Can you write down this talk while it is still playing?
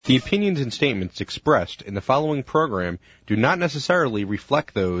The opinions and statements expressed in the following program do not necessarily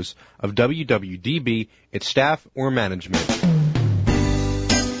reflect those of WWDB, its staff, or management.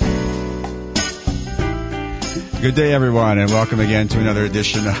 Good day, everyone, and welcome again to another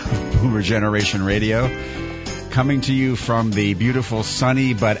edition of Boomer Generation Radio. Coming to you from the beautiful,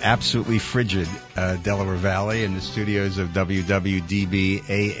 sunny, but absolutely frigid Delaware Valley in the studios of WWDB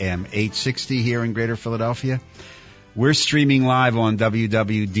AM 860 here in Greater Philadelphia. We're streaming live on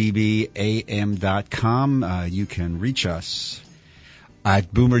www.dbam.com. You can reach us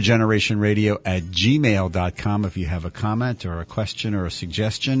at boomergenerationradio@gmail.com if you have a comment or a question or a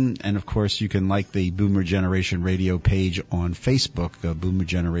suggestion. And, of course, you can like the Boomer Generation Radio page on Facebook, Boomer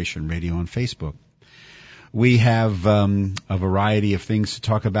Generation Radio on Facebook. We have a variety of things to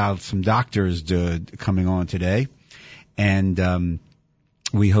talk about. Some doctors coming on today. And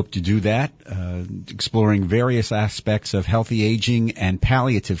we hope to do that, exploring various aspects of healthy aging and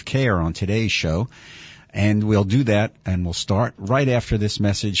palliative care on today's show. And we'll do that, and we'll start right after this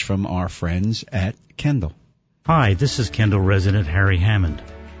message from our friends at Kendall. Hi, this is Kendall resident Harry Hammond.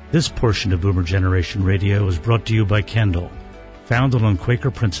 This portion of Boomer Generation Radio is brought to you by Kendall. Founded on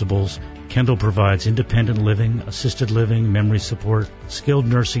Quaker principles, Kendall provides independent living, assisted living, memory support, skilled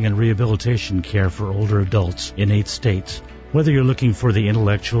nursing, and rehabilitation care for older adults in 8 states. Whether you're looking for the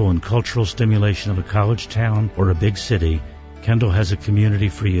intellectual and cultural stimulation of a college town or a big city, Kendall has a community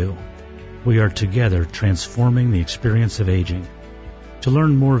for you. We are together transforming the experience of aging. To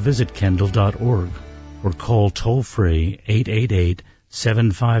learn more, visit kendall.org or call toll-free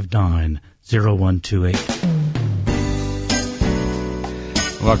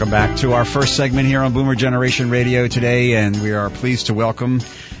 888-759-0128. Welcome back to our first segment here on Boomer Generation Radio today, and we are pleased to welcome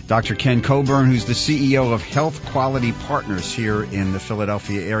Dr. Ken Coburn, who's the CEO of Health Quality Partners here in the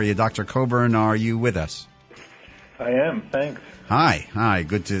Philadelphia area. Dr. Coburn, are you with us? I am, thanks. Hi.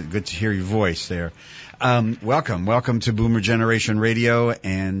 Good to hear your voice there. Welcome to Boomer Generation Radio,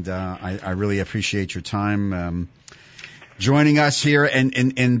 and I really appreciate your time joining us here.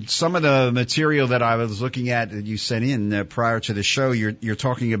 And some of the material that I was looking at that you sent in prior to the show, you're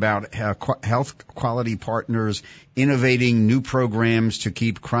talking about Health Quality Partners innovating new programs to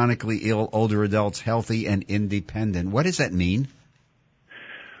keep chronically ill older adults healthy and independent. What does that mean?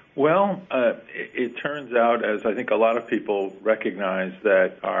 Well, it turns out, as I think a lot of people recognize,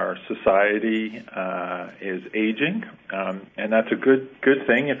 that our society is aging, and that's a good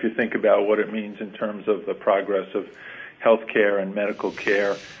thing if you think about what it means in terms of the progress of healthcare and medical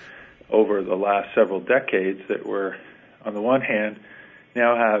care over the last several decades, that we're, on the one hand,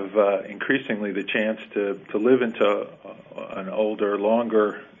 now have increasingly the chance to live into an older,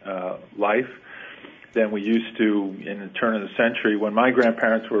 longer life than we used to in the turn of the century. When my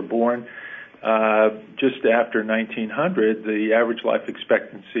grandparents were born, just after 1900, the average life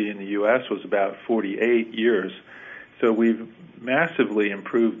expectancy in the U.S. was about 48 years. So we've massively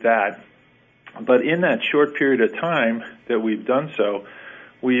improved that. But in that short period of time that we've done so,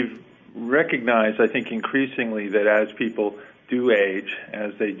 we've recognized, I think, increasingly that as people do age,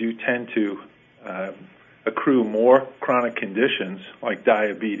 as they do tend to accrue more chronic conditions like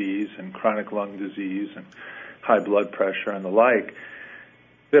diabetes and chronic lung disease and high blood pressure and the like,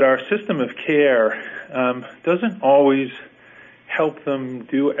 that our system of care doesn't always help them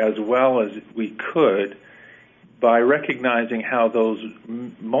do as well as we could by recognizing how those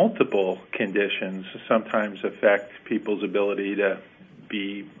multiple conditions sometimes affect people's ability to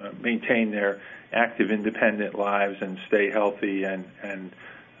maintain their active, independent lives and stay healthy and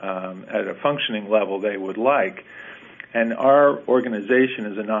at a functioning level they would like. And our organization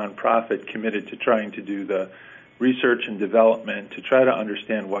is a nonprofit committed to trying to do the research and development to try to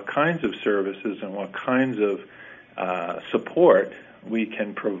understand what kinds of services and what kinds of support we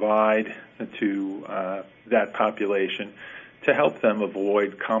can provide to that population to help them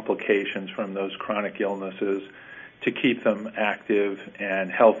avoid complications from those chronic illnesses, to keep them active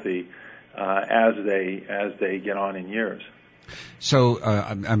and healthy as they get on in years. So,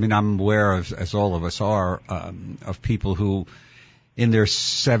 I'm aware of, as all of us are, of people who in their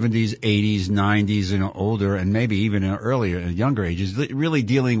 70s, 80s, 90s, and older, and maybe even in earlier, younger ages, really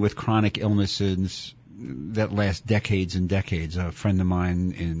dealing with chronic illnesses that last decades and decades. A friend of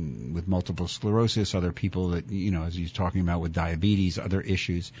mine with multiple sclerosis, other people that, as he's talking about with diabetes, other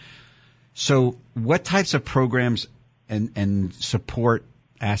issues. So what types of programs and support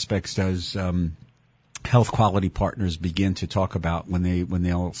aspects does Health Quality Partners begin to talk about when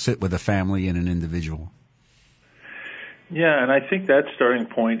they'll sit with a family and an individual? Yeah, and I think that starting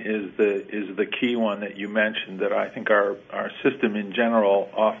point is the key one that you mentioned, that I think our system in general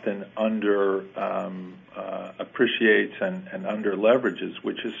often under appreciates and under leverages,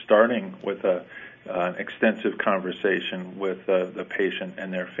 which is starting with an extensive conversation with the patient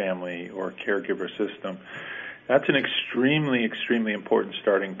and their family or caregiver system. That's an extremely, extremely important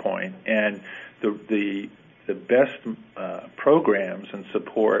starting point, and the best programs and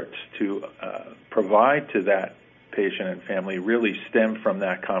supports to provide to that patient and family really stem from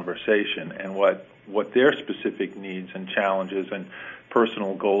that conversation and what their specific needs and challenges and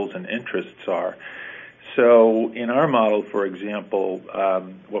personal goals and interests are. So in our model, for example,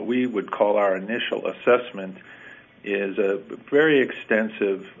 what we would call our initial assessment is a very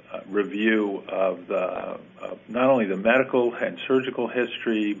extensive review of not only the medical and surgical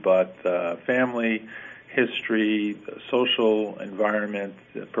history, but family history, the social environment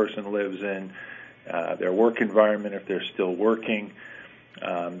the person lives in, their work environment if they're still working,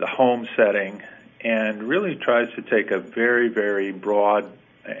 the home setting, and really tries to take a very, very broad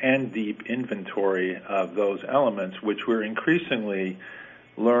and deep inventory of those elements, which we're increasingly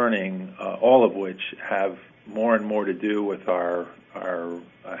learning, all of which have more and more to do with our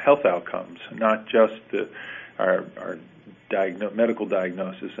health outcomes, not just our medical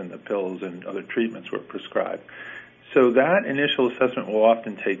diagnosis and the pills and other treatments we're prescribed. So that initial assessment will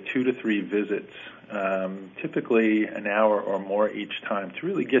often take 2 to 3 visits, typically an hour or more each time, to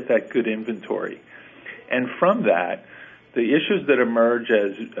really get that good inventory. And from that, the issues that emerge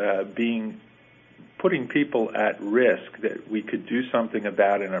as putting people at risk that we could do something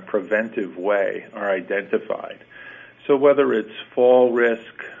about in a preventive way are identified. So whether it's fall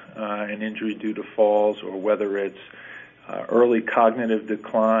risk and injury due to falls, or whether it's early cognitive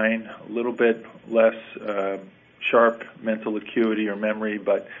decline, a little bit less sharp mental acuity or memory,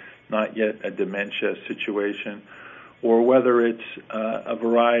 but not yet a dementia situation, or whether it's a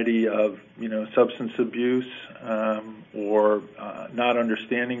variety of, substance abuse or not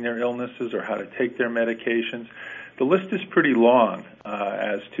understanding their illnesses or how to take their medications. The list is pretty long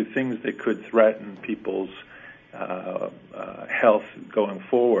as to things that could threaten people's health going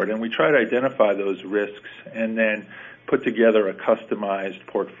forward. And we try to identify those risks and then put together a customized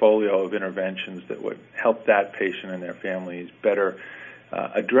portfolio of interventions that would help that patient and their families better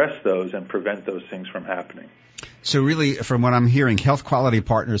address those and prevent those things from happening. So really, from what I'm hearing, Health Quality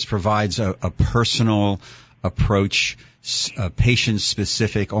Partners provides a personal approach,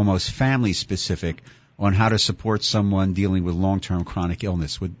 patient-specific, almost family-specific, on how to support someone dealing with long-term chronic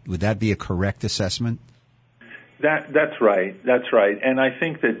illness. Would that be a correct assessment? That's right. That's right. And I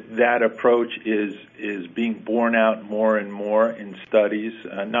think that approach is being borne out more and more in studies,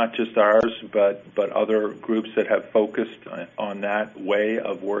 not just ours, but other groups that have focused on that way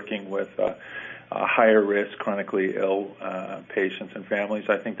of working with higher risk, chronically ill patients and families.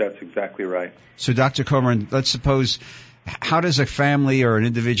 I think that's exactly right. So, Dr. Coburn, let's suppose, how does a family or an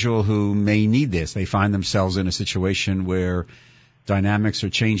individual who may need this, they find themselves in a situation where dynamics are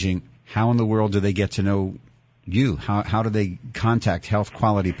changing, how in the world do they get to know you? How do they contact Health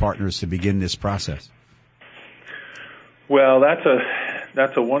Quality Partners to begin this process? Well,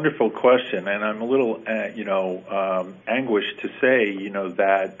 that's a wonderful question, and I'm a little, anguished to say,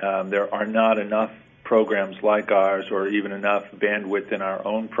 that there are not enough programs like ours, or even enough bandwidth in our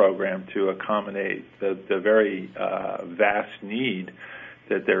own program to accommodate the very vast need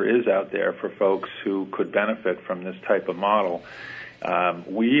that there is out there for folks who could benefit from this type of model.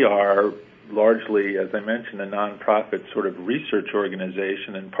 We are largely, as I mentioned, a nonprofit sort of research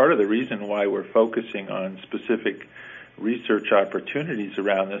organization, and part of the reason why we're focusing on specific research opportunities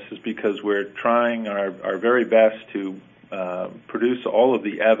around this is because we're trying our very best to produce all of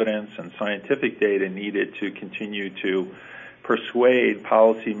the evidence and scientific data needed to continue to persuade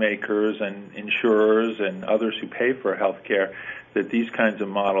policymakers and insurers and others who pay for health care that these kinds of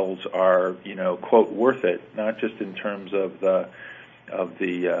models are, quote, worth it, not just in terms of the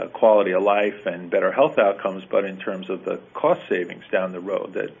quality of life and better health outcomes, but in terms of the cost savings down the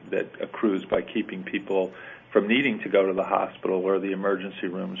road that accrues by keeping people from needing to go to the hospital or the emergency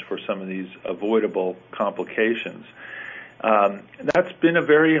rooms for some of these avoidable complications. That's been a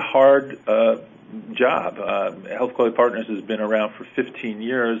very hard job. Health Quality Partners has been around for 15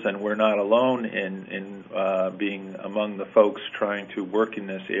 years, and we're not alone in being among the folks trying to work in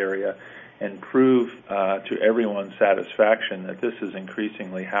this area and prove to everyone's satisfaction that this is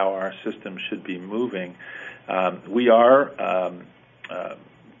increasingly how our system should be moving. We are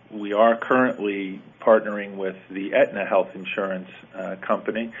currently partnering with the Aetna Health Insurance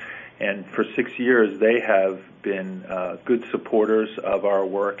Company, And for 6 years, they have been good supporters of our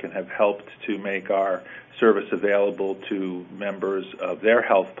work and have helped to make our service available to members of their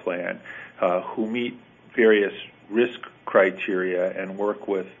health plan who meet various risk criteria and work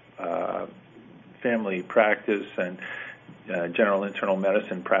with family practice and general internal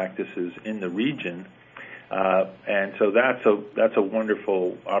medicine practices in the region. And so that's a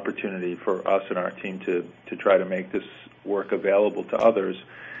wonderful opportunity for us and our team to try to make this work available to others.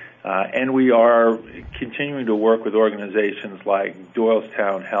 And we are continuing to work with organizations like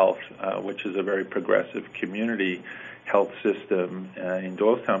Doylestown Health, which is a very progressive community health system in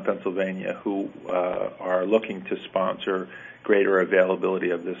Doylestown, Pennsylvania, who are looking to sponsor greater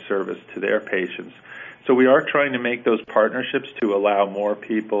availability of this service to their patients. So we are trying to make those partnerships to allow more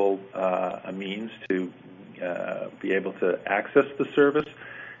people a means to be able to access the service,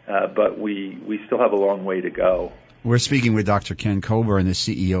 but we still have a long way to go. We're speaking with Dr. Ken Coburn, the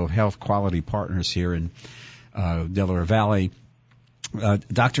CEO of Health Quality Partners here in Delaware Valley.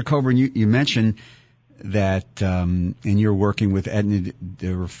 Dr. Coburn, you mentioned that and you're working with Aetna, the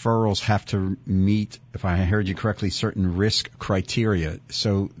referrals have to meet, if I heard you correctly, certain risk criteria.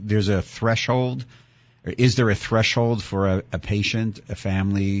 So there's a threshold. Is there a threshold for a patient, a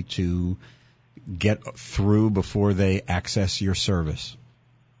family, to get through before they access your service?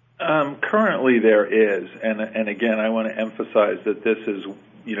 Currently there is, and again, I want to emphasize that this is,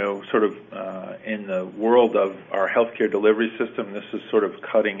 sort of in the world of our healthcare delivery system, this is sort of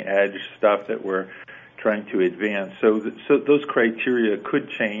cutting edge stuff that we're trying to advance. So those criteria could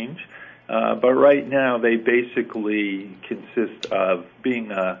change, but right now they basically consist of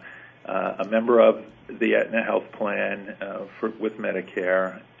being a member of the Aetna Health Plan with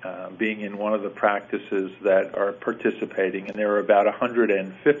Medicare, being in one of the practices that are participating, and there are about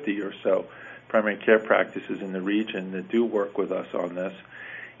 150 or so primary care practices in the region that do work with us on this,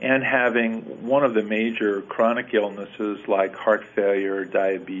 and having one of the major chronic illnesses like heart failure,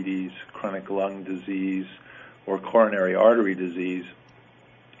 diabetes, chronic lung disease, or coronary artery disease,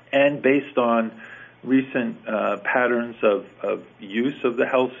 and based on recent patterns of use of the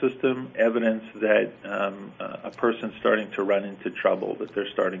health system, evidence that a person's starting to run into trouble, that they're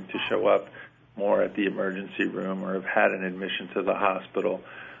starting to show up more at the emergency room or have had an admission to the hospital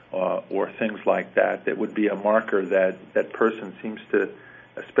or things like that, that would be a marker that that person seems to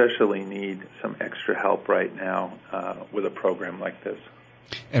especially need some extra help right now with a program like this.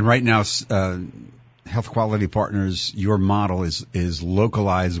 And right now, Health Quality Partners, your model is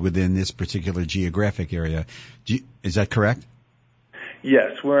localized within this particular geographic area. Is that correct?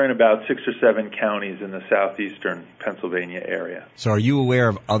 Yes, we're in about 6 or 7 counties in the southeastern Pennsylvania area. So are you aware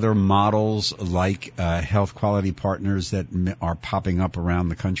of other models like Health Quality Partners that are popping up around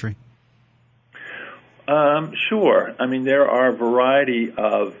the country? Sure. I mean, there are a variety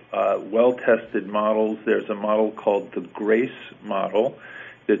of well-tested models. There's a model called the GRACE model.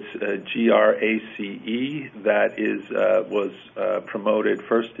 It's GRACE that was promoted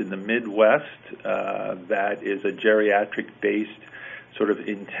first in the Midwest. That is a geriatric-based sort of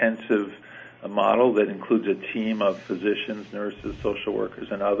intensive model that includes a team of physicians, nurses, social workers,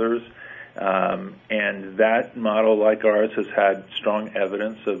 and others. And that model, like ours, has had strong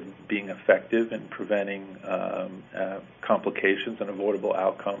evidence of being effective in preventing complications and avoidable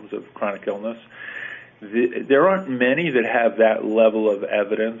outcomes of chronic illness. There aren't many that have that level of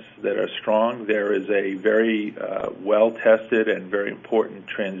evidence that are strong. There is a very well-tested and very important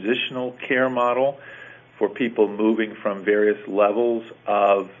transitional care model for people moving from various levels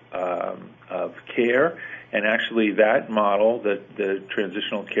of care. And actually that model, the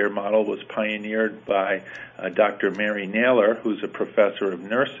transitional care model, was pioneered by Dr. Mary Naylor, who's a professor of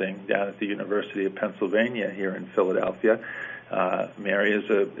nursing down at the University of Pennsylvania here in Philadelphia. Mary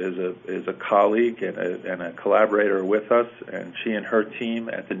is a colleague and a collaborator with us, and she and her team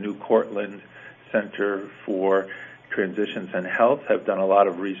at the New Cortland Center for Transitions and Health have done a lot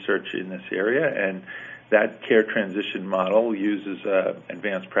of research in this area, and that care transition model uses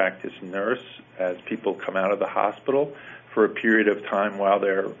advanced practice nurse as people come out of the hospital for a period of time while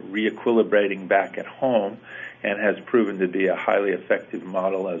they're re-equilibrating back at home, and has proven to be a highly effective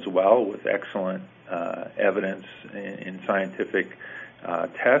model as well, with excellent evidence in scientific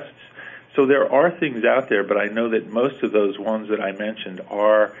tests. So there are things out there, but I know that most of those ones that I mentioned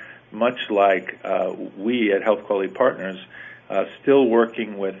are much like we at Health Quality Partners, still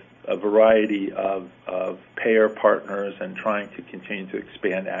working with a variety of payer partners and trying to continue to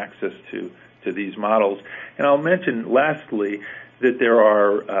expand access to these models. And I'll mention lastly that there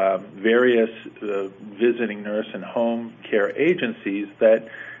are various visiting nurse and home care agencies that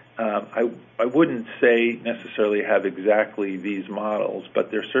I wouldn't say necessarily have exactly these models,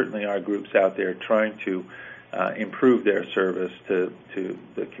 but there certainly are groups out there trying to improve their service to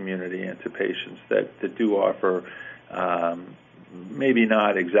the community and to patients that do offer maybe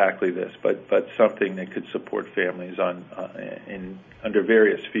not exactly this, but something that could support families under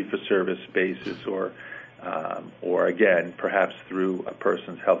various fee-for-service basis, or again, perhaps through a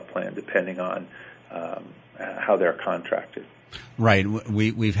person's health plan, depending on how they're contracted. Right.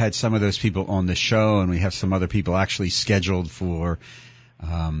 We've had some of those people on the show, and we have some other people actually scheduled for,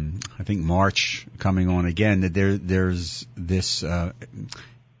 I think, March coming on again. That there's this, to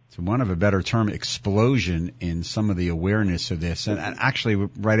one of a better term, explosion in some of the awareness of this. And actually,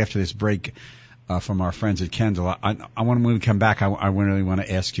 right after this break from our friends at Kendall, I want, when we come back, I really want to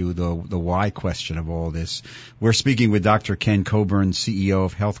ask you the why question of all this. We're speaking with Dr. Ken Coburn, CEO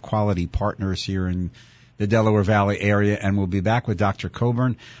of Health Quality Partners here in the Delaware Valley area, and we'll be back with Dr.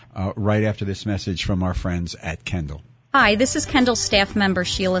 Coburn right after this message from our friends at Kendall. Hi, this is Kendall staff member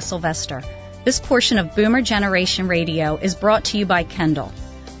Sheila Sylvester. This portion of Boomer Generation Radio is brought to you by Kendall.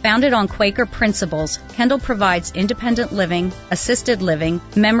 Founded on Quaker principles, Kendall provides independent living, assisted living,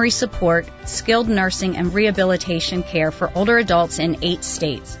 memory support, skilled nursing, and rehabilitation care for older adults in 8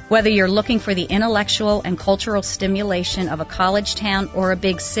 states. Whether you're looking for the intellectual and cultural stimulation of a college town or a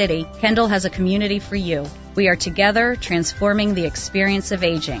big city, Kendall has a community for you. We are together transforming the experience of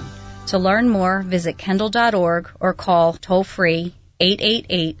aging. To learn more, visit kendall.org or call toll-free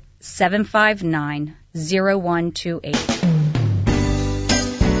 888-759-0128.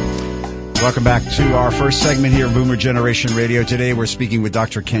 Welcome back to our first segment here, Boomer Generation Radio. Today we're speaking with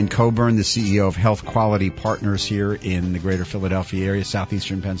Dr. Ken Coburn, the CEO of Health Quality Partners here in the greater Philadelphia area,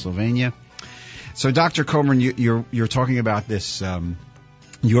 southeastern Pennsylvania. So, Dr. Coburn, you're talking about this,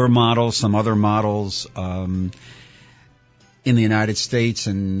 your model, some other models in the United States,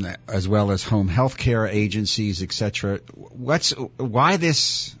 and as well as home health care agencies, etc. Why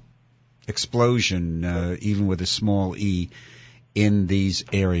this explosion, even with a small e, in these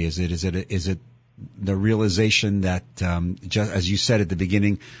areas? Is it the realization that, just as you said at the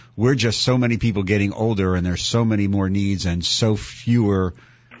beginning, we're just so many people getting older, and there's so many more needs and so fewer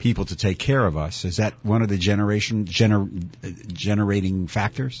people to take care of us? Is that one of the generating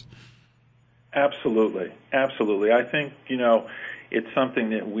factors? Absolutely. I think, it's something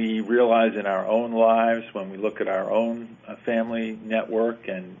that we realize in our own lives when we look at our own family network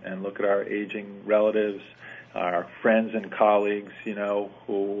and look at our aging relatives, our friends and colleagues,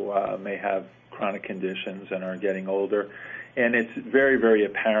 who may have chronic conditions and are getting older. And it's very, very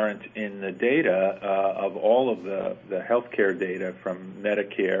apparent in the data of all of the healthcare data from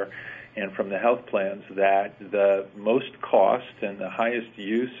Medicare and from the health plans that the most cost and the highest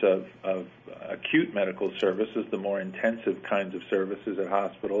use of acute medical services, the more intensive kinds of services at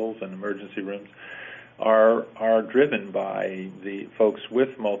hospitals and emergency rooms, are driven by the folks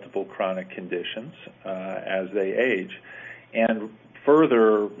with multiple chronic conditions as they age. And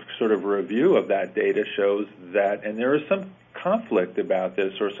further sort of review of that data shows that, and there is some conflict about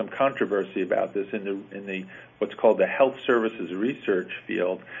this or some controversy about this in the what's called the health services research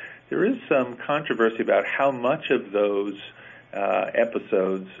field. There is some controversy about how much of those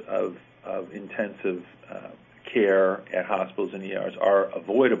episodes of intensive care at hospitals and ERs are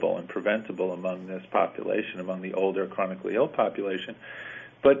avoidable and preventable among this population, among the older chronically ill population.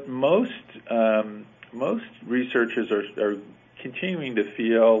 But most researchers are continuing to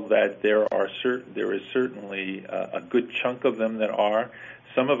feel that there is certainly a good chunk of them that are.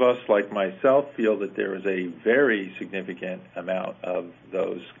 Some of us, like myself, feel that there is a very significant amount of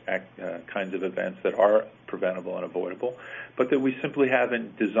those kinds of events that are preventable and avoidable, but that we simply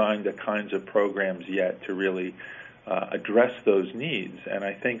haven't designed the kinds of programs yet to really address those needs. And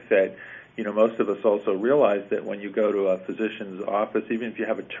I think that, most of us also realize that when you go to a physician's office, even if you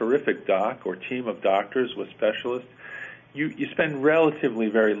have a terrific doc or team of doctors with specialists, you spend relatively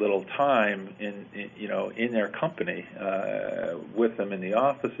very little time in their company, with them in the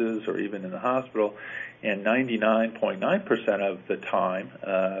offices or even in the hospital, and 99.9% of the time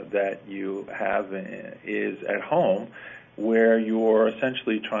that you have is at home, where you're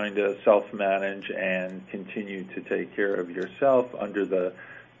essentially trying to self-manage and continue to take care of yourself under the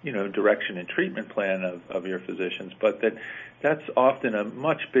direction and treatment plan of your physicians, but that's often a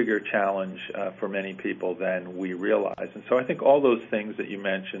much bigger challenge for many people than we realize. And so I think all those things that you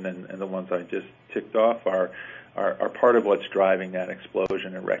mentioned and the ones I just ticked off are part of what's driving that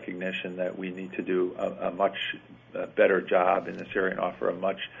explosion and recognition that we need to do a much better job in this area and offer a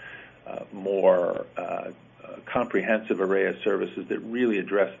much more comprehensive array of services that really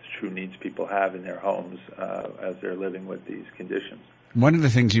address the true needs people have in their homes as they're living with these conditions. One of the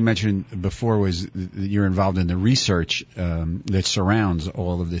things you mentioned before was that you're involved in the research that surrounds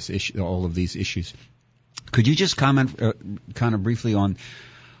all of these issues. Could you just comment kind of briefly on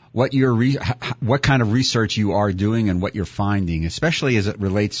what what kind of research you are doing and what you're finding, especially as it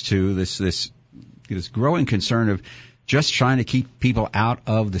relates to this growing concern of just trying to keep people out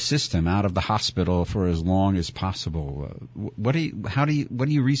of the system, out of the hospital for as long as possible? What are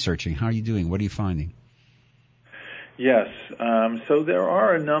you researching? How are you doing? What are you finding? Yes. So there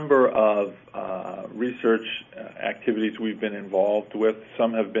are a number of research activities we've been involved with.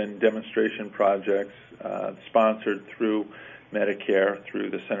 Some have been demonstration projects sponsored through Medicare, through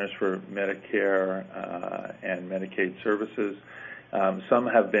the Centers for Medicare and Medicaid Services. Some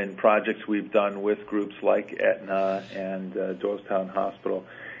have been projects we've done with groups like Aetna and Doylestown Hospital.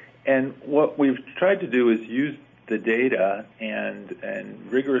 And what we've tried to do is use the data and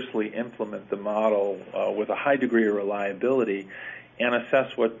rigorously implement the model with a high degree of reliability and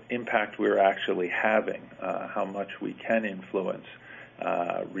assess what impact we're actually having, how much we can influence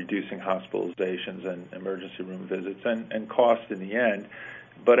reducing hospitalizations and emergency room visits and cost in the end,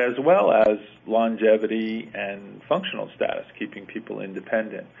 but as well as longevity and functional status, keeping people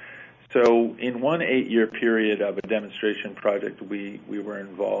independent. So in one 8-year period of a demonstration project we were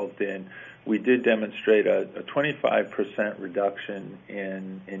involved in, we did demonstrate a 25% reduction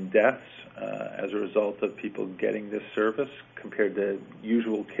in deaths as a result of people getting this service compared to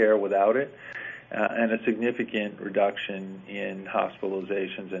usual care without it, and a significant reduction in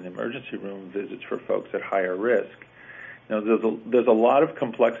hospitalizations and emergency room visits for folks at higher risk. Now, there's a lot of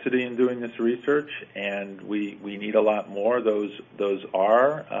complexity in doing this research, and we need a lot more. Those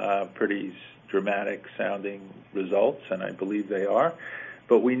are pretty dramatic-sounding results, and I believe they are.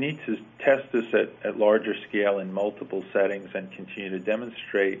 But we need to test this at larger scale in multiple settings and continue to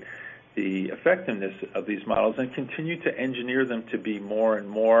demonstrate the effectiveness of these models and continue to engineer them to be more and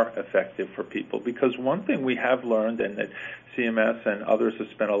more effective for people. Because one thing we have learned, and that CMS and others have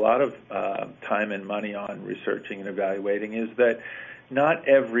spent a lot of time and money on researching and evaluating, is that not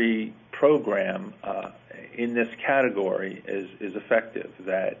every program in this category is effective.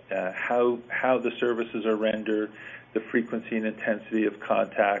 That how the services are rendered, the frequency and intensity of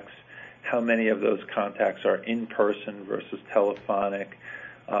contacts, how many of those contacts are in-person versus telephonic,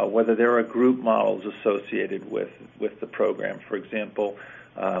 whether there are group models associated with the program. For example,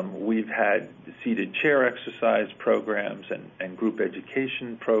 we've had seated chair exercise programs and group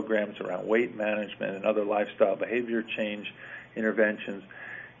education programs around weight management and other lifestyle behavior change interventions.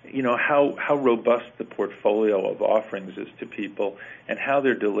 You know, how robust the portfolio of offerings is to people and how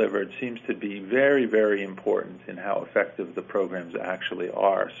they're delivered seems to be very, very important in how effective the programs actually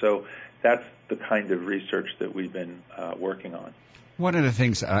are. So that's the kind of research that we've been working on. One of the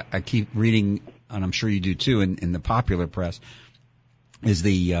things I keep reading, and I'm sure you do too, in the popular press, is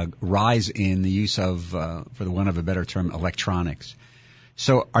the rise in the use of, for the want of a better term, electronics.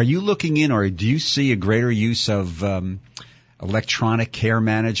 So are you looking in, or do you see a greater use of electronic care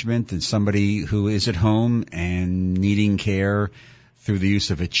management and somebody who is at home and needing care through the use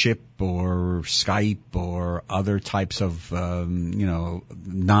of a chip or Skype or other types of,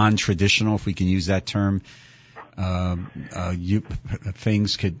 non-traditional, if we can use that term,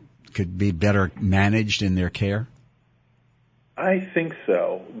 things could be better managed in their care? I think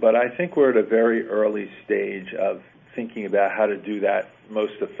so, but I think we're at a very early stage of thinking about how to do that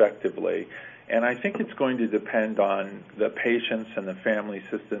most effectively. And I think it's going to depend on the patients and the family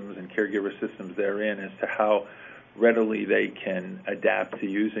systems and caregiver systems they're in as to how readily they can adapt to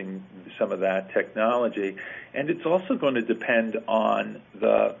using some of that technology. And it's also going to depend on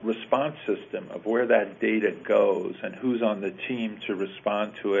the response system of where that data goes and who's on the team to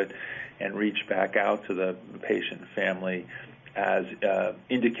respond to it and reach back out to the patient and family as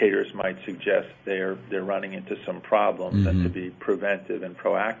indicators might suggest they're running into some problems, and to be preventive and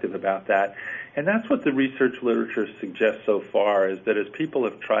proactive about that. And that's what the research literature suggests so far, is that as people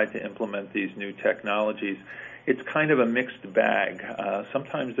have tried to implement these new technologies, it's kind of a mixed bag.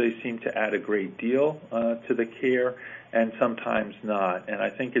 Sometimes they seem to add a great deal to the care, and sometimes not. And I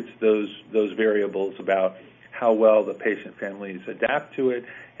think it's those variables about how well the patient families adapt to it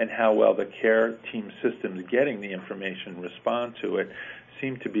and how well the care team systems getting the information respond to it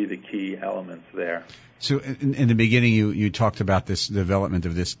seem to be the key elements there. So in the beginning, you talked about this development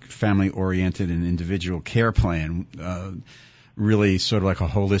of this family-oriented and individual care plan, really sort of like a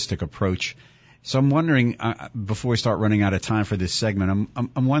holistic approach. So I'm wondering, before we start running out of time for this segment,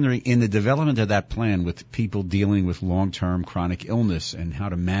 I'm wondering, in the development of that plan with people dealing with long-term chronic illness and how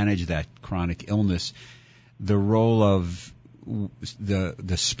to manage that chronic illness, the role of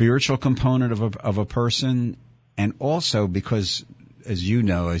the spiritual component of a person, and also because as you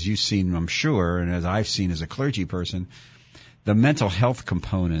know, as you've seen, I'm sure, and as I've seen as a clergy person, the mental health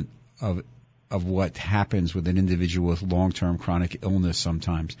component of what happens with an individual with long-term chronic illness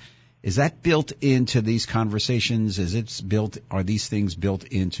sometimes, is that built into these conversations? Are these things built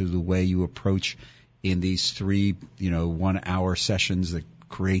into the way you approach in these 3, 1-hour sessions that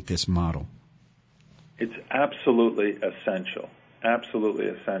create this model? It's absolutely essential. Absolutely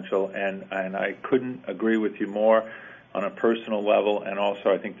essential, and I couldn't agree with you more on a personal level, and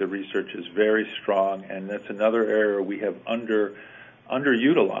also I think the research is very strong, and that's another area we have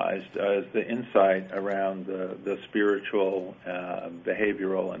underutilized as the insight around the spiritual,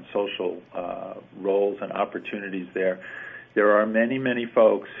 behavioral, and social roles and opportunities there. There are many, many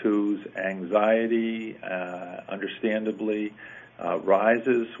folks whose anxiety, understandably,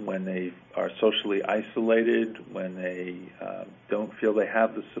 rises when they are socially isolated, when they don't feel they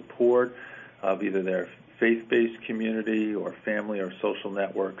have the support of either their faith-based community or family or social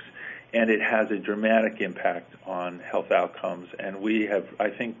networks, and it has a dramatic impact on health outcomes. And we have, I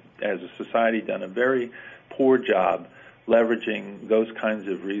think, as a society, done a very poor job leveraging those kinds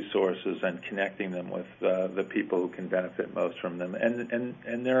of resources and connecting them with the people who can benefit most from them.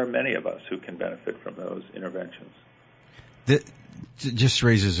 And there are many of us who can benefit from those interventions. Just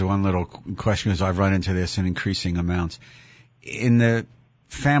raises one little question as I've run into this in increasing amounts. In the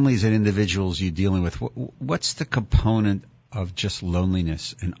families and individuals you're dealing with, what's the component of just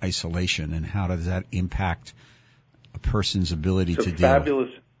loneliness and isolation, and how does that impact a person's ability to deal?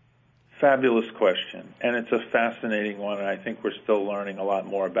 Fabulous question, and it's a fascinating one, and I think we're still learning a lot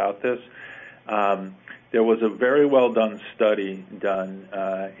more about this. There was a very well-done study done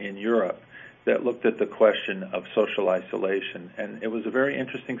in Europe that looked at the question of social isolation, and it was a very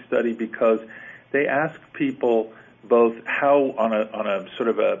interesting study because they asked people both how, on a sort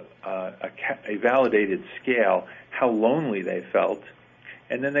of a validated scale, how lonely they felt,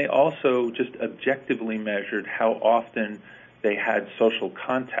 and then they also just objectively measured how often they had social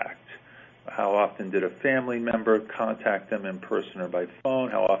contact. How often did a family member contact them in person or by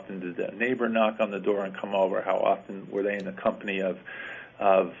phone? How often did a neighbor knock on the door and come over? How often were they in the company of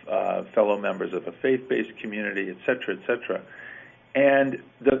fellow members of a faith-based community, et cetera, et cetera? And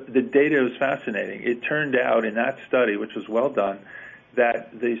the data was fascinating. It turned out in that study, which was well done,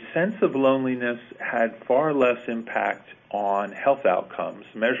 that the sense of loneliness had far less impact on health outcomes,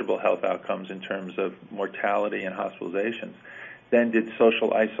 measurable health outcomes in terms of mortality and hospitalizations, than did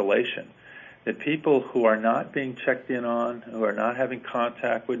social isolation. That people who are not being checked in on, who are not having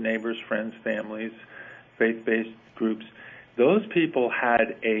contact with neighbors, friends, families, faith-based groups, those people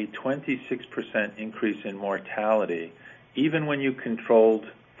had a 26% increase in mortality, even when you controlled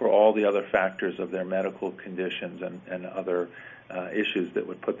for all the other factors of their medical conditions and other issues that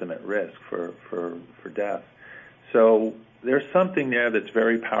would put them at risk for death. So there's something there that's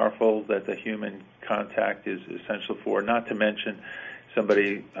very powerful that the human contact is essential for, not to mention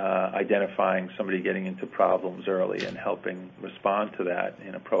somebody identifying somebody getting into problems early and helping respond to that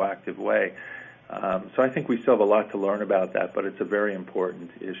in a proactive way. So I think we still have a lot to learn about that, but it's a very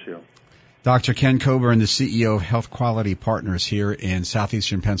important issue. Dr. Ken Coburn, the CEO of Health Quality Partners here in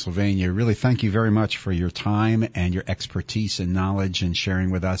southeastern Pennsylvania, really thank you very much for your time and your expertise and knowledge and sharing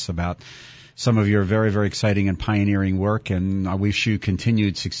with us about some of your very, very exciting and pioneering work. And I wish you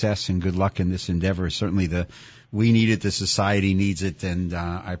continued success and good luck in this endeavor. Certainly we need it, the society needs it, and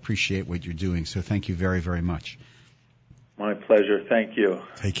I appreciate what you're doing. So thank you very, very much. My pleasure. Thank you.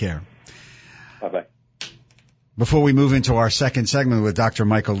 Take care. Bye-bye. Before we move into our second segment with Dr.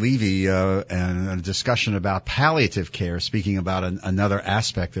 Michael Levy and a discussion about palliative care, speaking about another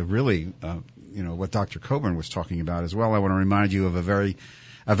aspect of really, what Dr. Coburn was talking about as well, I want to remind you of a very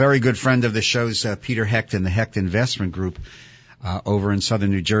good friend of the show's Peter Hecht and the Hecht Investment Group over in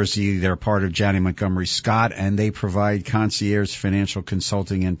southern New Jersey. They're part of Janney Montgomery Scott, and they provide concierge financial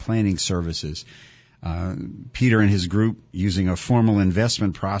consulting and planning services. Peter and his group, using a formal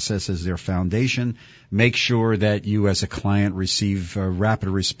investment process as their foundation, make sure that you as a client receive a rapid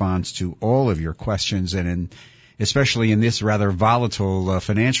response to all of your questions. And especially in this rather volatile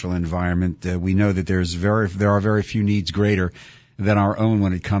financial environment, we know that there are very few needs greater than our own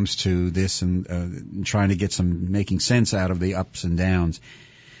when it comes to this and trying to get making sense out of the ups and downs.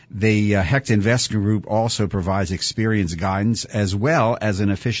 The Hecht Investment Group also provides experienced guidance as well as an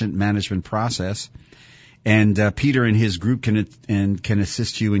efficient management process. And Peter and his group can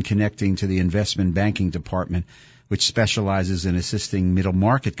assist you in connecting to the investment banking department, which specializes in assisting middle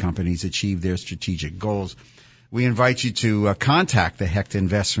market companies achieve their strategic goals. We invite you to contact the Hecht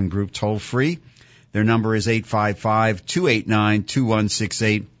Investment Group toll free. Their number is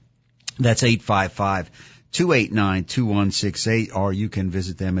 855-289-2168. That's 855 289-2168, or you can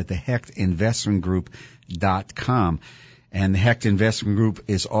visit them at the HechtInvestmentGroup.com. And the Hecht Investment Group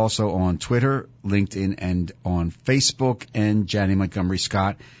is also on Twitter, LinkedIn, and on Facebook. And Janney Montgomery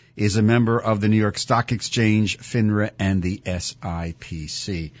Scott is a member of the New York Stock Exchange, FINRA, and the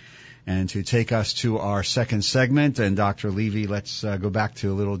SIPC. And to take us to our second segment, and Dr. Levy, let's go back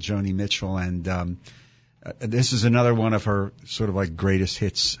to a little Joni Mitchell. And this is another one of her sort of like greatest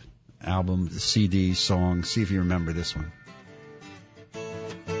hits album, CD, song. See if you remember this one.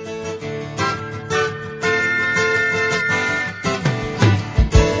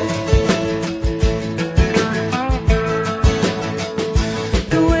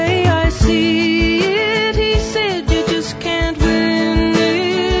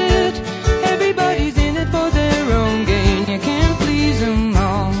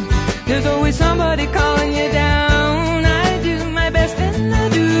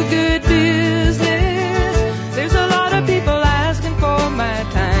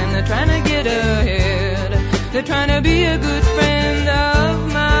 Trying to be a good friend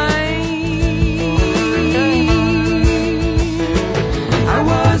of mine. I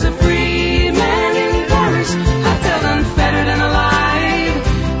was a free man in Paris, I felt unfettered and alive.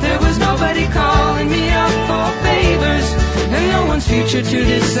 There was nobody calling me up for favors, and no one's future to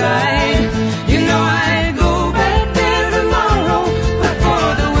decide. You know I go back there tomorrow, but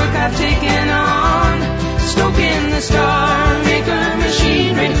for the work I've taken on, stoking the star maker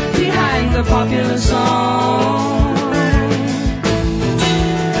machinery behind the popular song.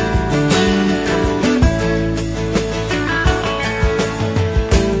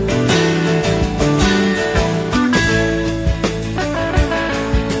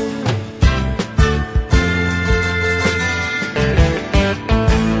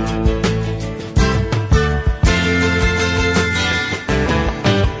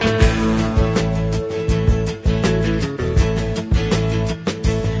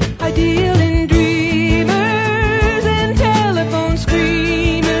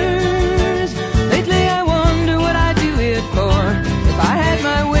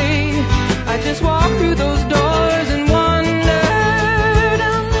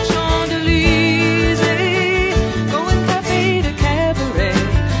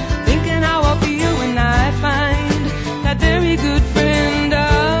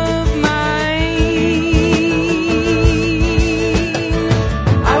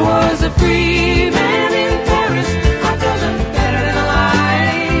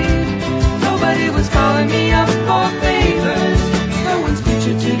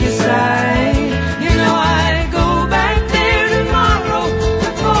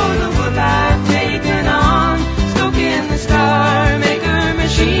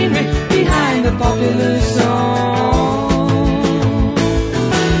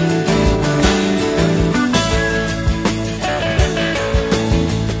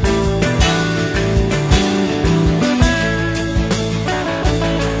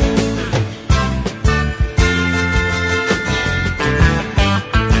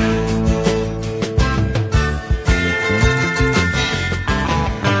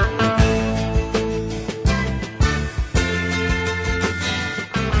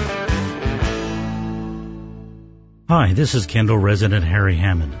 Hi, this is Kendall resident Harry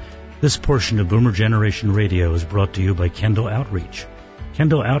Hammond. This portion of Boomer Generation Radio is brought to you by Kendall Outreach.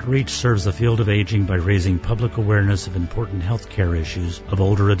 Kendall Outreach serves the field of aging by raising public awareness of important health care issues of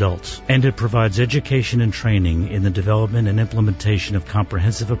older adults, and it provides education and training in the development and implementation of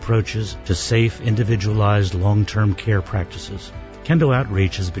comprehensive approaches to safe, individualized, long-term care practices. Kendall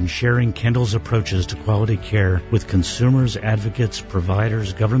Outreach has been sharing Kendall's approaches to quality care with consumers, advocates,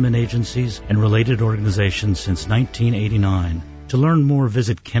 providers, government agencies, and related organizations since 1989. To learn more,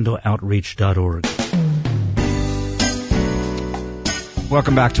 visit kendalloutreach.org.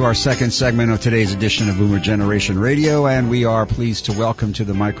 Welcome back to our second segment of today's edition of Boomer Generation Radio, and we are pleased to welcome to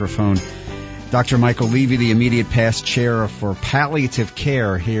the microphone Dr. Michael Levy, the immediate past chair for palliative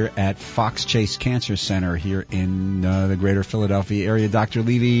care here at Fox Chase Cancer Center here in the greater Philadelphia area. Dr.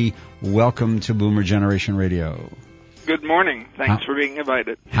 Levy, welcome to Boomer Generation Radio. Good morning. Thanks for being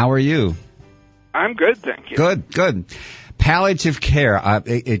invited. How are you? I'm good, thank you. Good. Palliative care,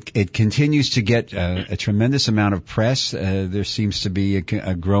 it continues to get a tremendous amount of press. There seems to be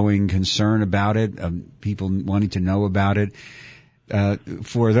a growing concern about it, people wanting to know about it.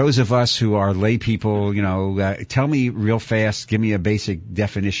 For those of us who are lay people, tell me real fast, give me a basic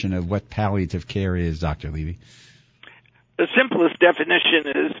definition of what palliative care is, Dr. Levy. The simplest definition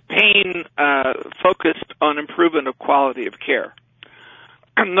is pain focused on improvement of quality of care.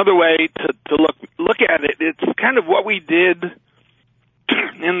 Another way to look at it, it's kind of what we did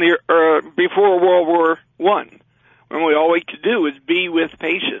in the before World War one. And all we could do is be with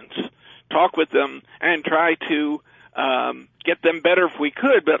patients, talk with them, and try to get them better if we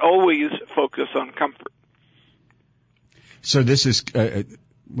could, but always focus on comfort. So this is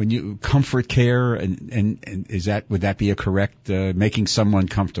when you comfort care, and would that be a correct making someone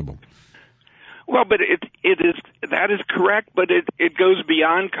comfortable? Well, but that is correct, but it goes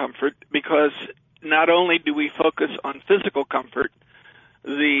beyond comfort, because not only do we focus on physical comfort,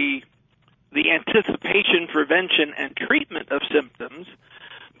 the anticipation, prevention, and treatment of symptoms,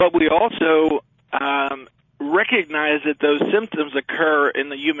 but we also recognize that those symptoms occur in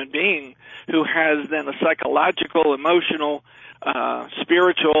the human being, who has then a psychological, emotional,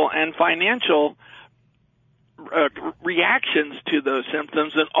 spiritual, and financial reactions to those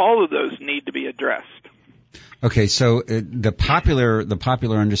symptoms, and all of those need to be addressed. Okay, so the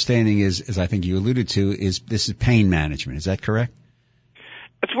popular understanding is, as I think you alluded to, is this is pain management. Is that correct?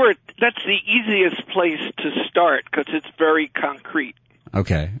 That's the easiest place to start, because it's very concrete.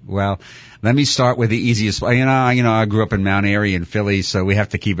 Okay, well, let me start with the easiest. I grew up in Mount Airy in Philly, so we have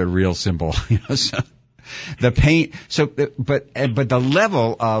to keep it real simple. So the pain. So, but the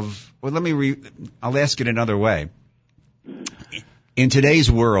level of. Well, I'll ask it another way. In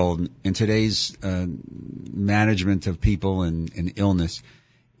today's world, in today's management of people and illness,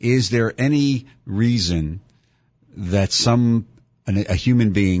 is there any reason that a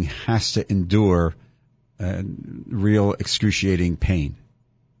human being has to endure real excruciating pain?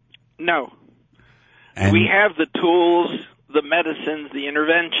 No. And we have the tools, the medicines, the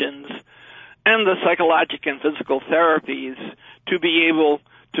interventions, and the psychological and physical therapies to be able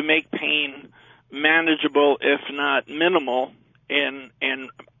to make pain manageable, if not minimal, in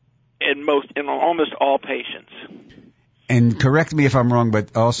almost all patients. And correct me if I'm wrong,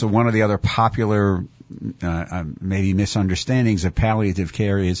 but also one of the other popular maybe misunderstandings of palliative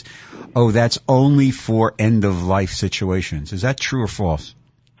care is, that's only for end-of-life situations. Is that true or false?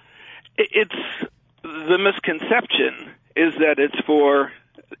 It's the misconception is that it's for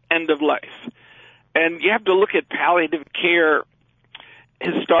end-of-life. And you have to look at palliative care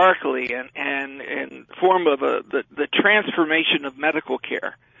historically and in form of the transformation of medical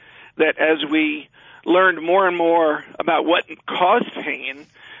care, that as we learned more and more about what caused pain,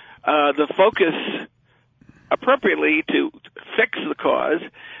 the focus appropriately to fix the cause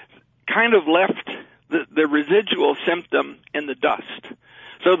kind of left the residual symptom in the dust.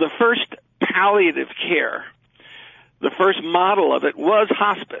 So the first palliative care, the first model of it was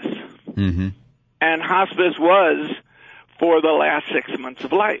hospice. Mm-hmm. And hospice was for the last 6 months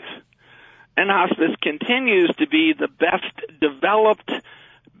of life. And hospice continues to be the best developed,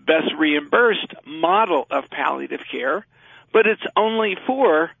 best reimbursed model of palliative care, but it's only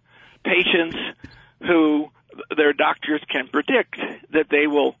for patients who their doctors can predict that they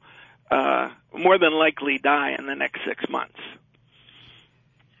will more than likely die in the next 6 months.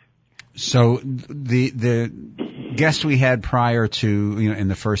 So the guest we had prior to, in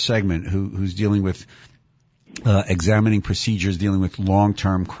the first segment, who's dealing with examining procedures dealing with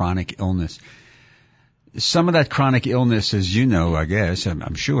long-term chronic illness. Some of that chronic illness, as you know, I guess,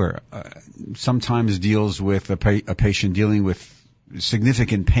 I'm sure, sometimes deals with a patient dealing with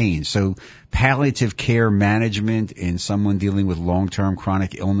significant pain. So palliative care management in someone dealing with long-term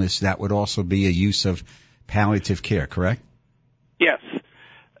chronic illness, that would also be a use of palliative care, correct? Yes.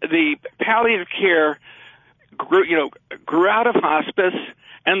 The palliative care grew out of hospice,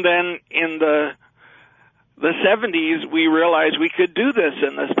 and then in the 70s, we realized we could do this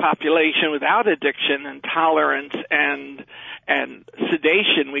in this population without addiction and tolerance and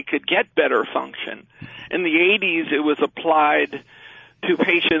sedation. We could get better function. In the 80s, it was applied to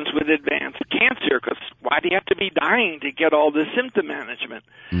patients with advanced cancer, because why do you have to be dying to get all this symptom management?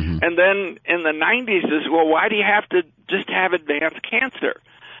 Mm-hmm. And then in the 90s, why do you have to just have advanced cancer?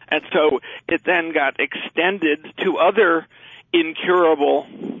 And so it then got extended to other incurable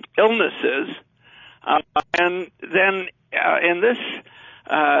illnesses. And then in this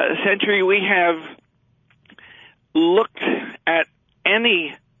century, we have looked at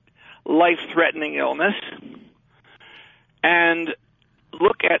any life-threatening illness and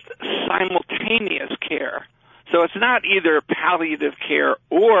look at simultaneous care. So it's not either palliative care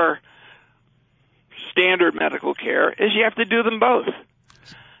or standard medical care, is you have to do them both.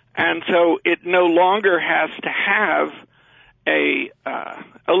 And so it no longer has to have a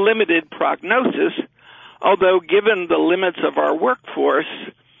limited prognosis, although given the limits of our workforce,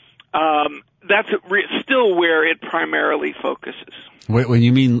 that's still where it primarily focuses. When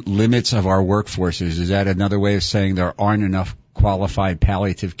you mean limits of our workforces, is that another way of saying there aren't enough qualified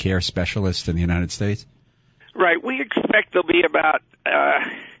palliative care specialists in the United States? Right. We expect there'll be about,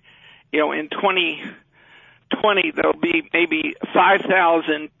 in 2020, there'll be maybe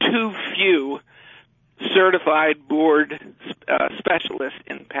 5,000 too few certified board specialists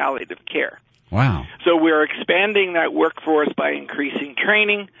in palliative care. Wow. So we're expanding that workforce by increasing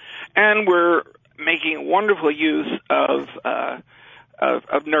training, and we're making wonderful use of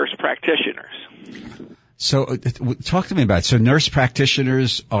nurse practitioners. So talk to me about it. So nurse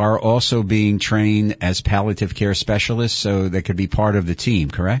practitioners are also being trained as palliative care specialists, so they could be part of the team,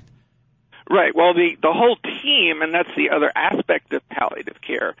 correct? Right. Well, the whole team, and that's the other aspect of palliative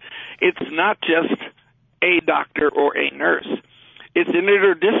care, it's not just a doctor or a nurse. It's an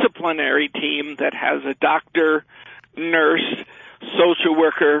interdisciplinary team that has a doctor, nurse, social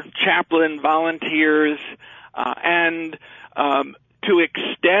worker, chaplain, volunteers, and to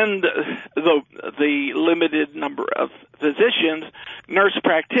extend the limited number of physicians, nurse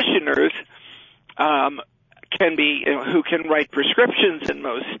practitioners can be, who can write prescriptions in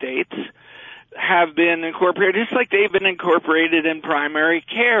most states, have been incorporated, just like they've been incorporated in primary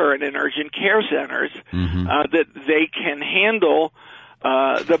care and in urgent care centers, that they can handle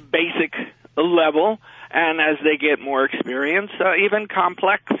the basic level, and as they get more experience, even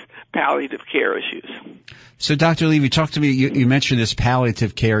complex palliative care issues. So, Dr. Levy, talk to me. You mentioned this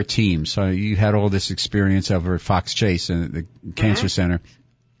palliative care team. So you had all this experience over at Fox Chase and the Cancer Center.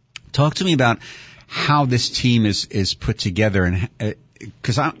 Talk to me about how this team is put together, and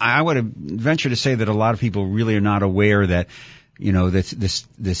because I would venture to say that a lot of people really are not aware that, you know, that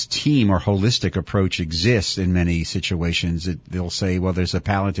this team or holistic approach exists in many situations. They'll say, well, there's a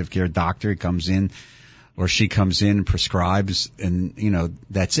palliative care doctor who comes in, or she comes in and prescribes, and, you know,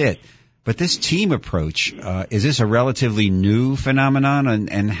 that's it. But this team approach, is this a relatively new phenomenon,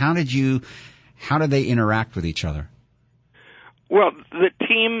 and how did they interact with each other? Well, the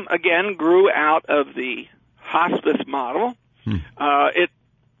team, again, grew out of the hospice model.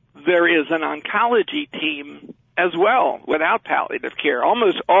 There is an oncology team as well without palliative care.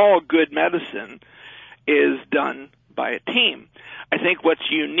 Almost all good medicine is done by a team. I think what's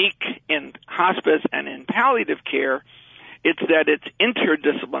unique in hospice and in palliative care, it's that it's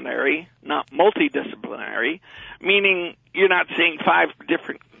interdisciplinary, not multidisciplinary, meaning you're not seeing 5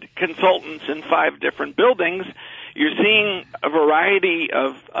 different consultants in 5 different buildings. You're seeing a variety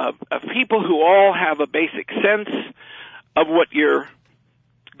of people who all have a basic sense of what your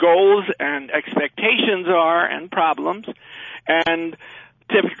goals and expectations are and problems. And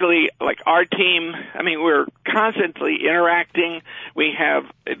typically, like our team, I mean, we're constantly interacting. We have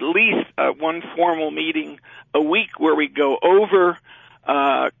at least one formal meeting a week where we go over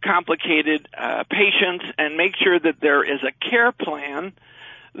complicated patients and make sure that there is a care plan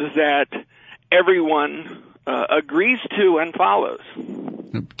that everyone agrees to and follows.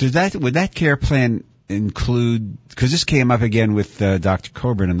 Would that care plan include, because this came up again with Dr.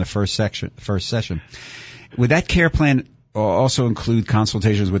 Coburn in the first session, would that care plan also include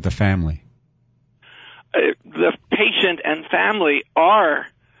consultations with the family? The patient and family are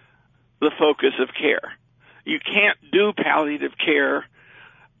the focus of care. You can't do palliative care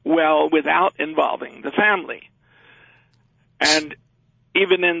well without involving the family. And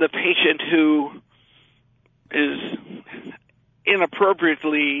even in the patient who is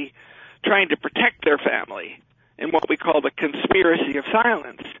inappropriately trying to protect their family in what we call the conspiracy of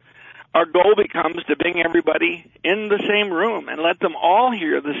silence, our goal becomes to bring everybody in the same room and let them all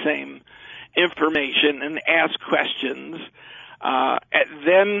hear the same information and ask questions.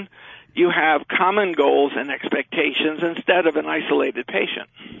 Then you have common goals and expectations instead of an isolated patient.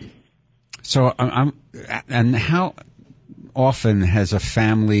 So, and how often has a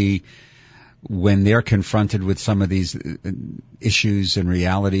family, when they're confronted with some of these issues and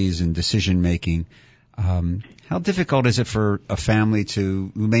realities and decision making, how difficult is it for a family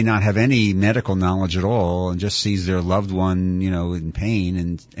who may not have any medical knowledge at all and just sees their loved one, you know, in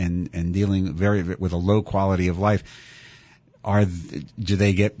pain and dealing with a low quality of life? Do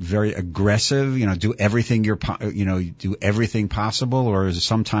they get very aggressive? You know, do everything possible, or is it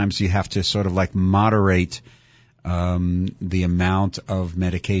sometimes you have to sort of like moderate the amount of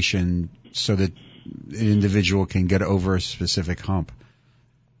medication so that an individual can get over a specific hump?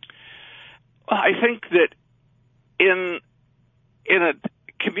 Well, I think that in a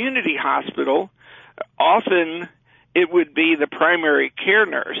community hospital, often it would be the primary care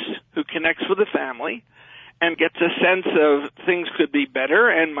nurse who connects with the family and gets a sense of things could be better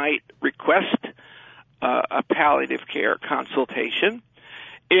and might request a palliative care consultation.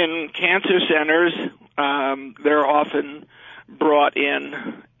 In cancer centers, they're often brought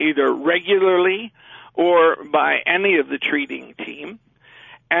in either regularly or by any of the treating team.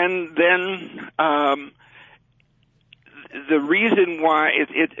 And then the reason why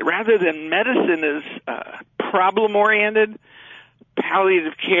it rather than medicine is problem-oriented.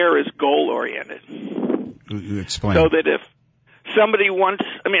 Palliative care is goal-oriented. Explain. So that if somebody wants,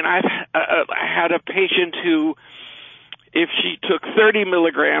 I had a patient who, if she took 30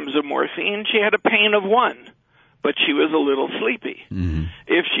 milligrams of morphine, she had a pain of 1, but she was a little sleepy. Mm-hmm.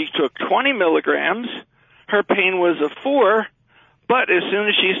 If she took 20 milligrams, her pain was a 4, but as soon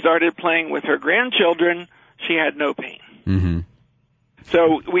as she started playing with her grandchildren, she had no pain. Mm-hmm.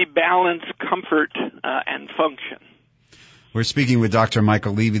 So we balance comfort and function. We're speaking with Dr.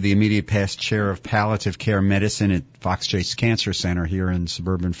 Michael Levy, the immediate past chair of palliative care medicine at Fox Chase Cancer Center here in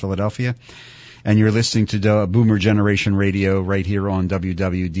suburban Philadelphia. And you're listening to Boomer Generation Radio right here on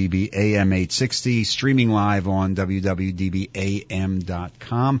WWDB AM 860, streaming live on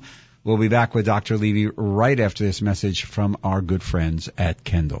WWDBAM.com. We'll be back with Dr. Levy right after this message from our good friends at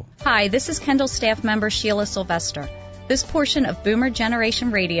Kendall. Hi, this is Kendall staff member Sheila Sylvester. This portion of Boomer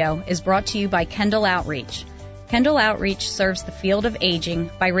Generation Radio is brought to you by Kendall Outreach. Kendall Outreach serves the field of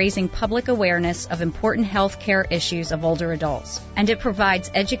aging by raising public awareness of important health care issues of older adults, and it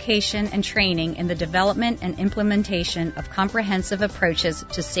provides education and training in the development and implementation of comprehensive approaches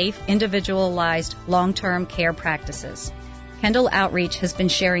to safe, individualized, long-term care practices. Kendall Outreach has been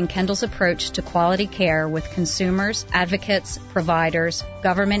sharing Kendall's approach to quality care with consumers, advocates, providers,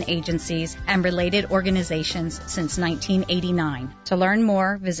 government agencies, and related organizations since 1989. To learn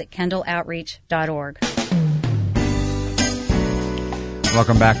more, visit kendalloutreach.org.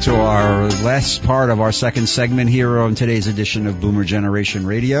 Welcome back to our last part of our second segment here on today's edition of Boomer Generation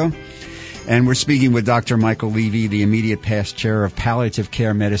Radio. And we're speaking with Dr. Michael Levy, the immediate past chair of palliative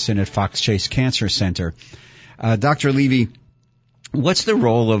care medicine at Fox Chase Cancer Center. Dr. Levy, what's the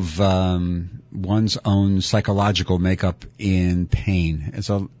role of one's own psychological makeup in pain?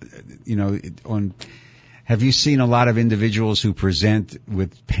 Have you seen a lot of individuals who present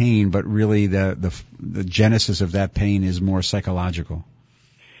with pain, but really the genesis of that pain is more psychological?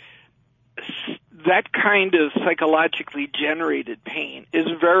 That kind of psychologically generated pain is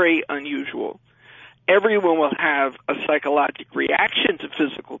very unusual. Everyone will have a psychological reaction to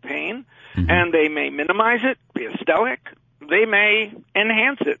physical pain, mm-hmm. and they may minimize it, be a stoic. They may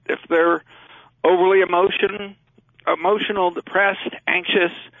enhance it if they're overly emotional, depressed,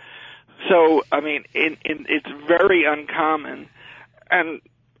 anxious. So, it's very uncommon, and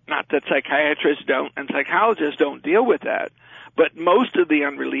not that psychiatrists don't and psychologists don't deal with that, but most of the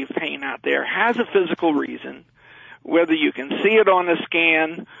unrelieved pain out there has a physical reason, whether you can see it on a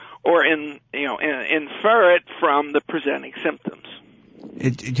scan or infer it from the presenting symptoms.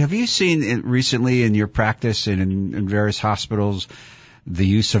 Have you seen recently in your practice and in various hospitals the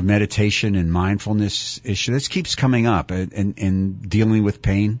use of meditation and mindfulness issue? This keeps coming up in dealing with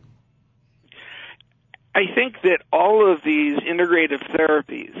pain. I think that all of these integrative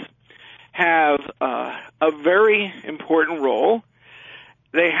therapies have a very important role.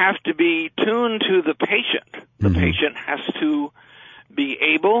 They have to be tuned to the patient. The mm-hmm. patient has to be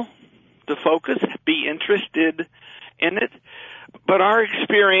able to focus, be interested in it. But our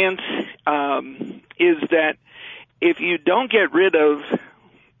experience is that if you don't get rid of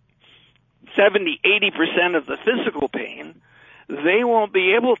 70-80% of the physical pain, they won't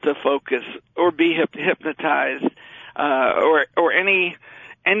be able to focus or be hypnotized or any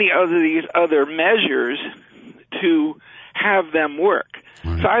of these other measures to have them work.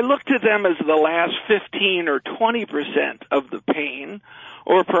 Right. So I look to them as the last 15 or 20% of the pain,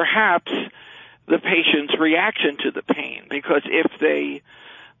 or perhaps the patient's reaction to the pain, because if they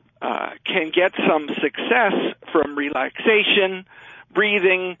can get some success from relaxation,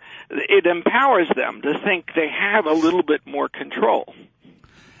 breathing, it empowers them to think they have a little bit more control.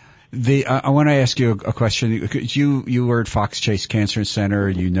 I want to ask you a question. You were at Fox Chase Cancer Center.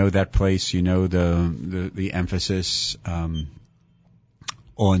 You know that place. You know the emphasis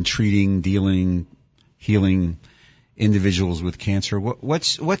on treating, dealing, healing individuals with cancer. What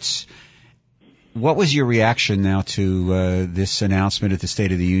was your reaction now to this announcement at the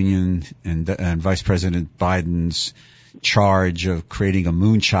State of the Union and Vice President Biden's charge of creating a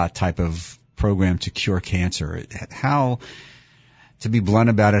moonshot type of program to cure cancer? To be blunt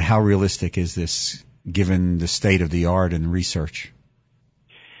about it, how realistic is this given the state of the art and research?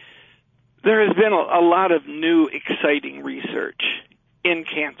 There has been a lot of new exciting research in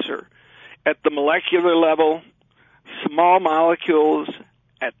cancer at the molecular level, small molecules,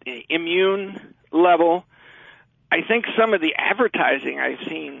 at the immune level. I think some of the advertising I've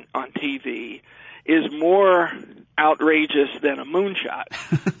seen on TV is more outrageous than a moonshot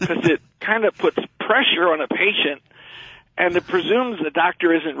because it kind of puts pressure on a patient and it presumes the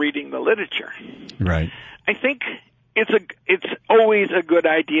doctor isn't reading the literature. Right. I think it's always a good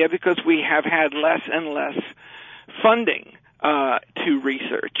idea because we have had less and less funding to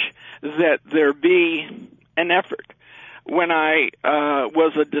research, that there be an effort. When I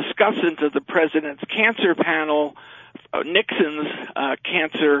was a discussant of the President's Cancer Panel, Nixon's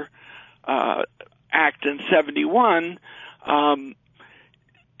Cancer Act in 71,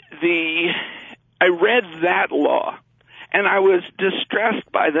 I read that law, and I was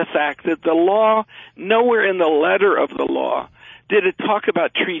distressed by the fact that the law, nowhere in the letter of the law did it talk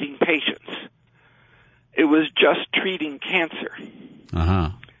about treating patients. It was just treating cancer.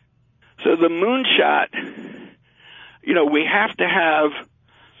 Uh-huh. So the moonshot, we have to have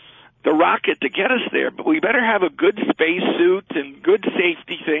the rocket to get us there, but we better have a good space suit and good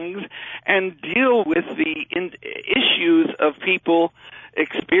safety things and deal with the issues of people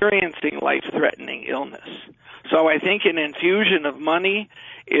experiencing life-threatening illness. So I think an infusion of money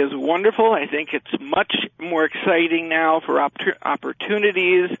is wonderful. I think it's much more exciting now for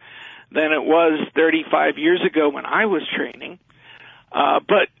opportunities than it was 35 years ago when I was training.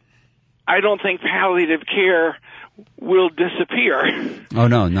 But I don't think palliative care will disappear. Oh,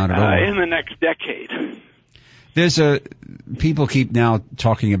 no, not at all. In the next decade. There's people keep now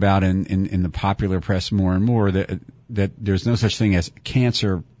talking about in the popular press more and more that there's no such thing as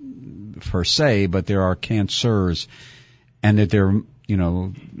cancer per se, but there are cancers, and that there are,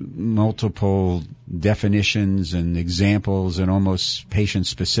 multiple definitions and examples and almost patient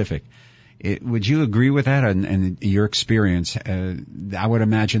specific. Would you agree with that? And your experience, I would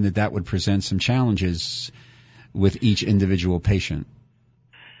imagine that would present some challenges with each individual patient.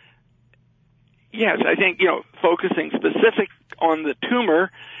 Yes, I think, focusing specific on the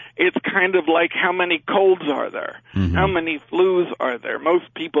tumor, it's kind of like how many colds are there? Mm-hmm. How many flus are there?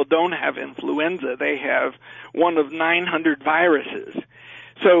 Most people don't have influenza. They have one of 900 viruses.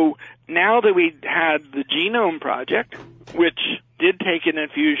 So now that we had the Genome Project, which did take an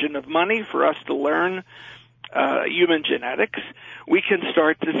infusion of money for us to learn human genetics, we can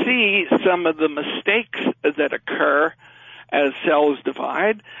start to see some of the mistakes that occur as cells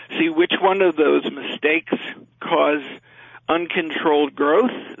divide, see which one of those mistakes cause uncontrolled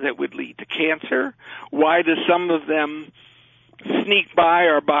growth that would lead to cancer. Why do some of them sneak by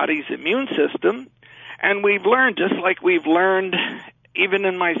our body's immune system? And we've learned, just like we've learned even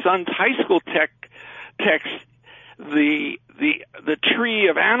in my son's high school text, the tree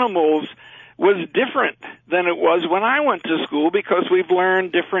of animals was different than it was when I went to school, because we've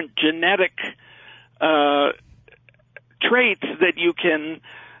learned different genetic traits that you can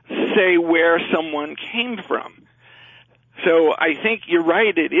say where someone came from. So I think you're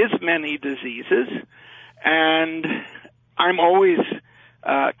right, it is many diseases, and I'm always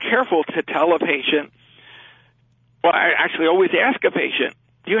careful to tell a patient, well, I actually always ask a patient,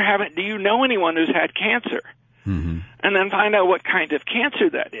 do you know anyone who's had cancer? Mm-hmm. And then find out what kind of cancer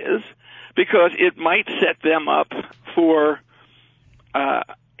that is, because it might set them up for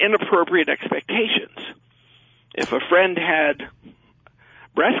inappropriate expectations. If a friend had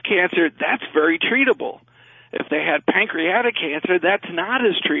breast cancer, that's very treatable. If they had pancreatic cancer, that's not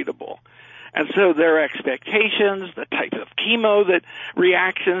as treatable. And so their expectations, the type of chemo that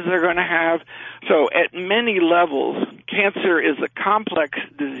reactions they're going to have. So at many levels, cancer is a complex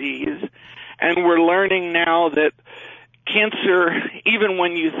disease, and we're learning now that cancer, even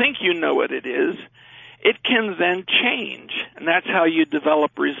when you think you know what it is, it can then change, and that's how you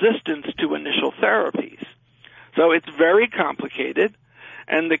develop resistance to initial therapies. So it's very complicated,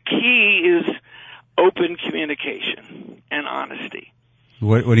 and the key is open communication and honesty.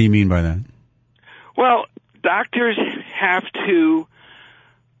 What do you mean by that? Well, doctors have to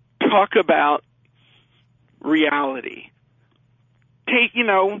talk about reality.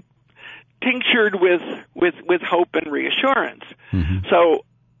 Tinctured with hope and reassurance. Mm-hmm. So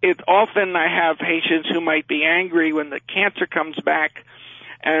it's often I have patients who might be angry when the cancer comes back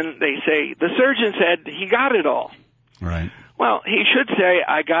and they say, the surgeon said he got it all. Right. Well, he should say,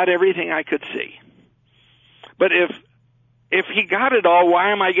 I got everything I could see. But if he got it all,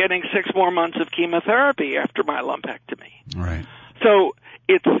 why am I getting 6 more months of chemotherapy after my lumpectomy? Right. So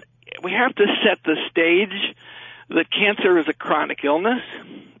we have to set the stage that cancer is a chronic illness.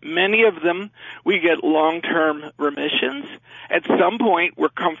 Many of them, we get long-term remissions. At some point, we're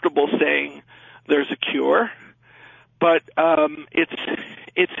comfortable saying there's a cure. But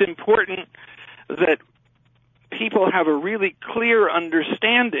it's important that people have a really clear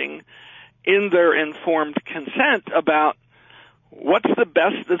understanding in their informed consent about what's the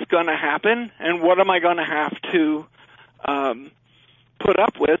best that's going to happen and what am I going to have to put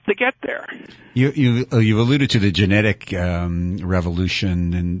up with to get there. You've alluded to the genetic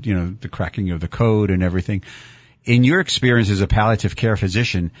revolution and the cracking of the code and everything. In your experience as a palliative care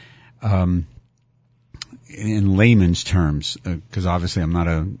physician, in layman's terms, because obviously I'm not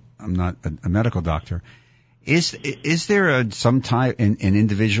a medical doctor, is there some type in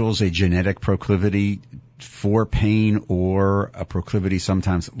individuals a genetic proclivity for pain or a proclivity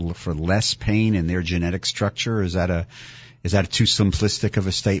sometimes for less pain in their genetic structure? Is that too simplistic of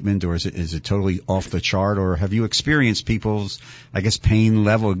a statement, or is it totally off the chart? Or have you experienced people's, I guess, pain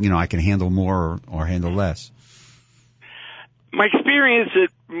level? I can handle more or handle less. My experience that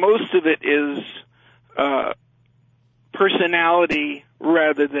most of it is personality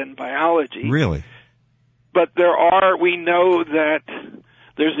rather than biology. Really? But we know that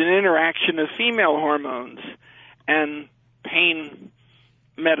there's an interaction of female hormones and pain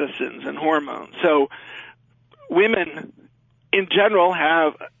medicines and hormones. So women in general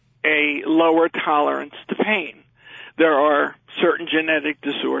have a lower tolerance to pain. There are certain genetic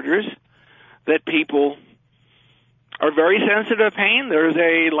disorders that people are very sensitive to pain. There's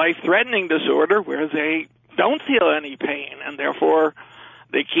a life-threatening disorder where they don't feel any pain, and therefore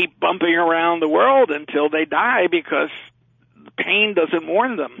they keep bumping around the world until they die because the pain doesn't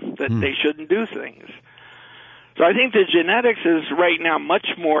warn them that they shouldn't do things. So I think the genetics is right now much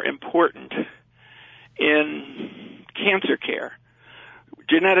more important in cancer care.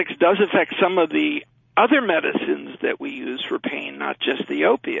 Genetics does affect some of the other medicines that we use for pain, not just the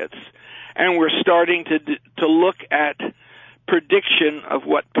opiates. And we're starting to look at prediction of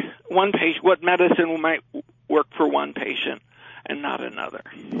what medicine might work for one patient and not another.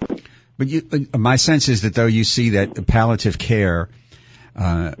 But my sense is that though you see that palliative care,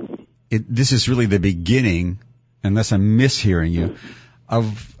 this is really the beginning, unless I'm mishearing you,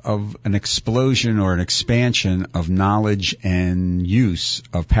 of an explosion or an expansion of knowledge and use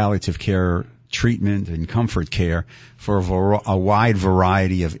of palliative care treatment and comfort care for a wide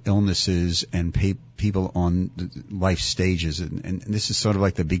variety of illnesses and people on life stages. And this is sort of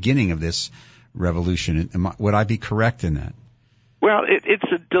like the beginning of this revolution. Would I be correct in that? Well,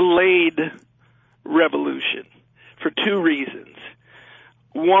 it's a delayed revolution for two reasons.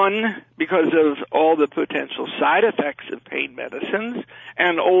 One, because of all the potential side effects of pain medicines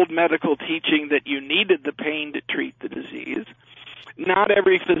and old medical teaching that you needed the pain to treat the disease. Not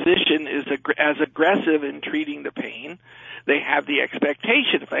every physician is as aggressive in treating the pain. They have the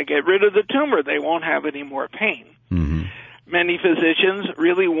expectation, if I get rid of the tumor, they won't have any more pain. Mm-hmm. Many physicians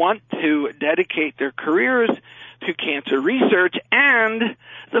really want to dedicate their careers to cancer research, and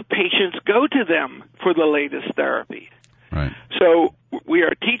the patients go to them for the latest therapy. Right. So we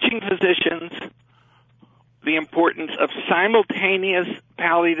are teaching physicians the importance of simultaneous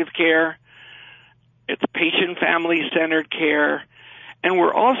palliative care. It's patient family-centered care. And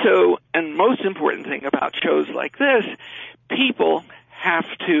we're also, and most important thing about shows like this, people have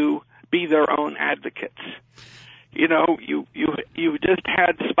to be their own advocates. You just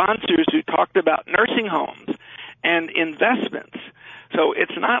had sponsors who talked about nursing homes and investments. So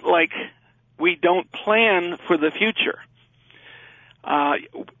it's not like we don't plan for the future.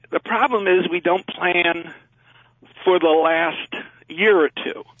 The problem is we don't plan for the last year or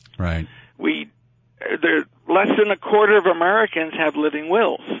two. Right. There less than a quarter of Americans have living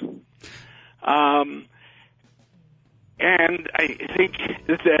wills. And I think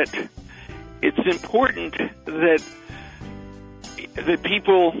that it's important that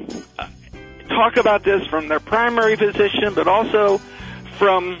people talk about this from their primary physician, but also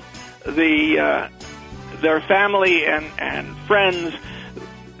from their family and friends.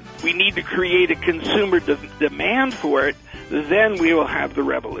 We need to create a consumer demand for it. Then we will have the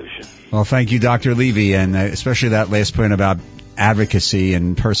revolution. Well, thank you, Dr. Levy, and especially that last point about advocacy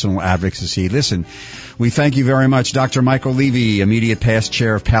and personal advocacy. Listen, we thank you very much, Dr. Michael Levy, immediate past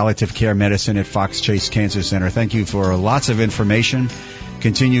chair of palliative care medicine at Fox Chase Cancer Center. Thank you for lots of information.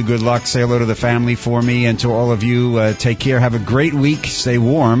 Continue good luck. Say hello to the family for me, and to all of you, take care. Have a great week. Stay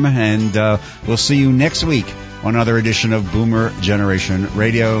warm, and we'll see you next week on another edition of Boomer Generation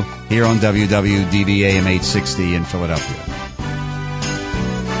Radio here on WWDB AM 860 in Philadelphia.